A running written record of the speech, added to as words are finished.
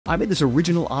I made this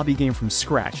original Obby game from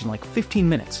scratch in like 15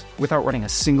 minutes without writing a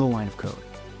single line of code.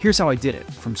 Here's how I did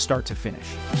it from start to finish.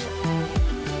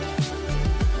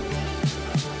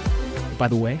 By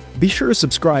the way, be sure to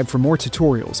subscribe for more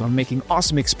tutorials on making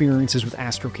awesome experiences with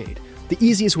Astrocade, the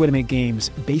easiest way to make games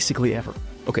basically ever.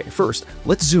 Okay, first,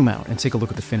 let's zoom out and take a look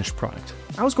at the finished product.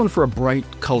 I was going for a bright,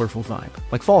 colorful vibe,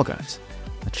 like Fall Guys.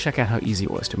 Let's check out how easy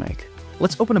it was to make.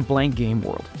 Let's open a blank game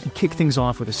world and kick things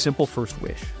off with a simple first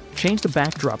wish. Change the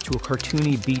backdrop to a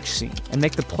cartoony beach scene and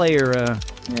make the player,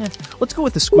 let's go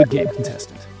with the Squid Game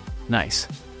contestant. Nice.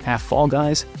 Half Fall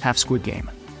Guys, half Squid Game.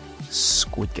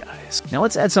 Squid Guys. Now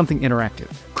let's add something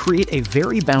interactive. Create a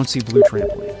very bouncy blue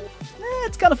trampoline.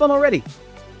 It's kind of fun already.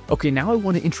 Okay, now I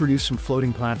want to introduce some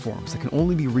floating platforms that can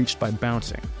only be reached by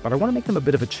bouncing, but I want to make them a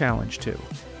bit of a challenge too.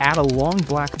 Add a long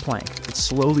black plank that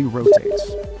slowly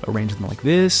rotates. Arrange them like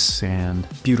this, and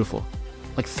beautiful.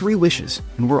 Like 3 wishes,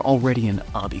 and we're already in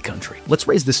Obby country. Let's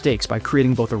raise the stakes by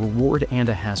creating both a reward and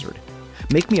a hazard.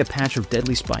 Make me a patch of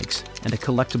deadly spikes and a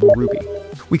collectible ruby.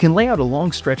 We can lay out a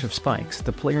long stretch of spikes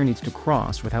the player needs to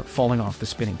cross without falling off the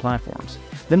spinning platforms.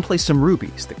 Then place some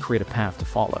rubies that create a path to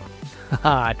follow.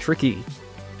 Haha, tricky.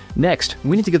 Next,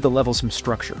 we need to give the level some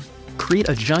structure. Create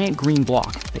a giant green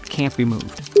block that can't be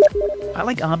moved. I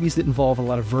like obbies that involve a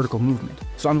lot of vertical movement,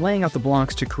 so I'm laying out the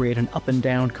blocks to create an up and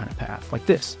down kind of path, like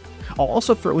this. I'll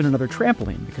also throw in another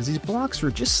trampoline because these blocks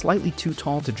are just slightly too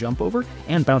tall to jump over,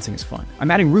 and bouncing is fun.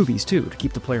 I'm adding rubies too to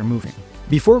keep the player moving.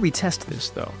 Before we test this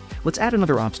though, let's add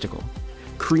another obstacle.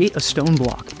 Create a stone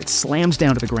block that slams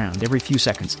down to the ground every few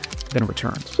seconds, then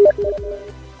returns.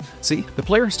 See, the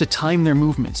player has to time their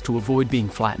movements to avoid being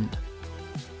flattened.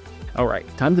 Alright,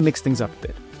 time to mix things up a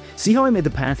bit. See how I made the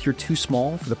path here too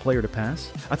small for the player to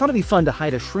pass? I thought it'd be fun to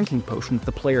hide a shrinking potion that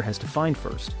the player has to find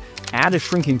first. Add a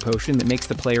shrinking potion that makes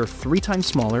the player 3 times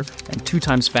smaller and 2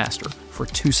 times faster for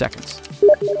 2 seconds.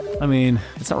 I mean,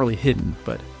 it's not really hidden,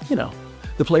 but, you know,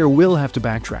 the player will have to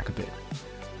backtrack a bit.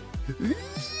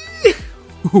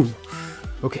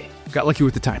 Okay, got lucky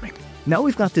with the timing. Now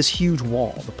we've got this huge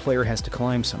wall the player has to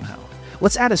climb somehow.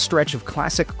 Let's add a stretch of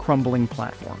classic crumbling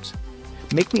platforms.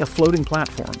 Make me a floating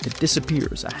platform that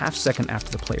disappears a half second after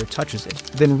the player touches it,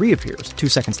 then reappears 2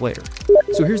 seconds later.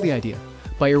 So here's the idea.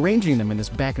 By arranging them in this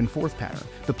back and forth pattern,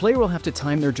 the player will have to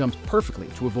time their jumps perfectly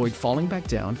to avoid falling back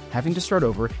down, having to start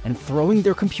over, and throwing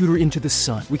their computer into the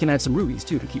sun. We can add some rubies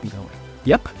too to keep them going.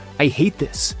 Yep, I hate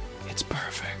this. It's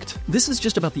perfect. This is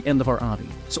just about the end of our obby,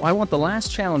 so I want the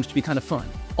last challenge to be kind of fun,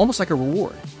 almost like a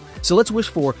reward. So let's wish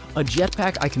for a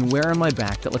jetpack I can wear on my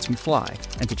back that lets me fly,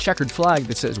 and a checkered flag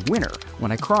that says winner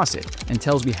when I cross it and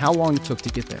tells me how long it took to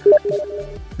get there.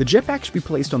 The jetpack should be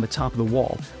placed on the top of the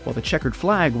wall, while the checkered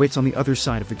flag waits on the other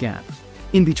side of the gap.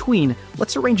 In between,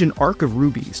 let's arrange an arc of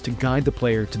rubies to guide the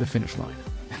player to the finish line.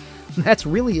 That's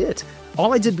really it.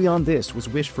 All I did beyond this was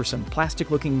wish for some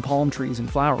plastic-looking palm trees and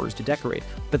flowers to decorate,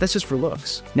 but that's just for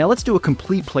looks. Now let's do a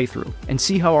complete playthrough and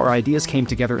see how our ideas came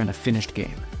together in a finished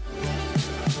game.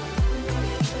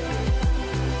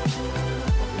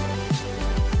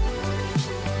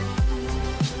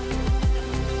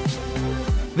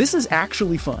 This is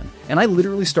actually fun, and I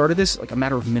literally started this like a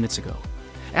matter of minutes ago.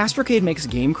 Astrocade makes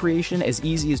game creation as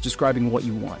easy as describing what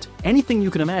you want, anything you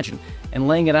can imagine, and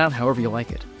laying it out however you like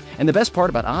it. And the best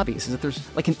part about obbies is that there's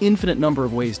like an infinite number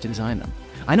of ways to design them.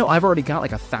 I know I've already got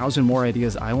like 1,000 more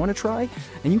ideas I want to try,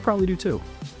 and you probably do too.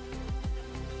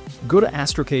 Go to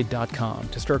astrocade.com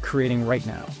to start creating right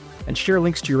now, and share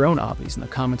links to your own obbies in the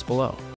comments below.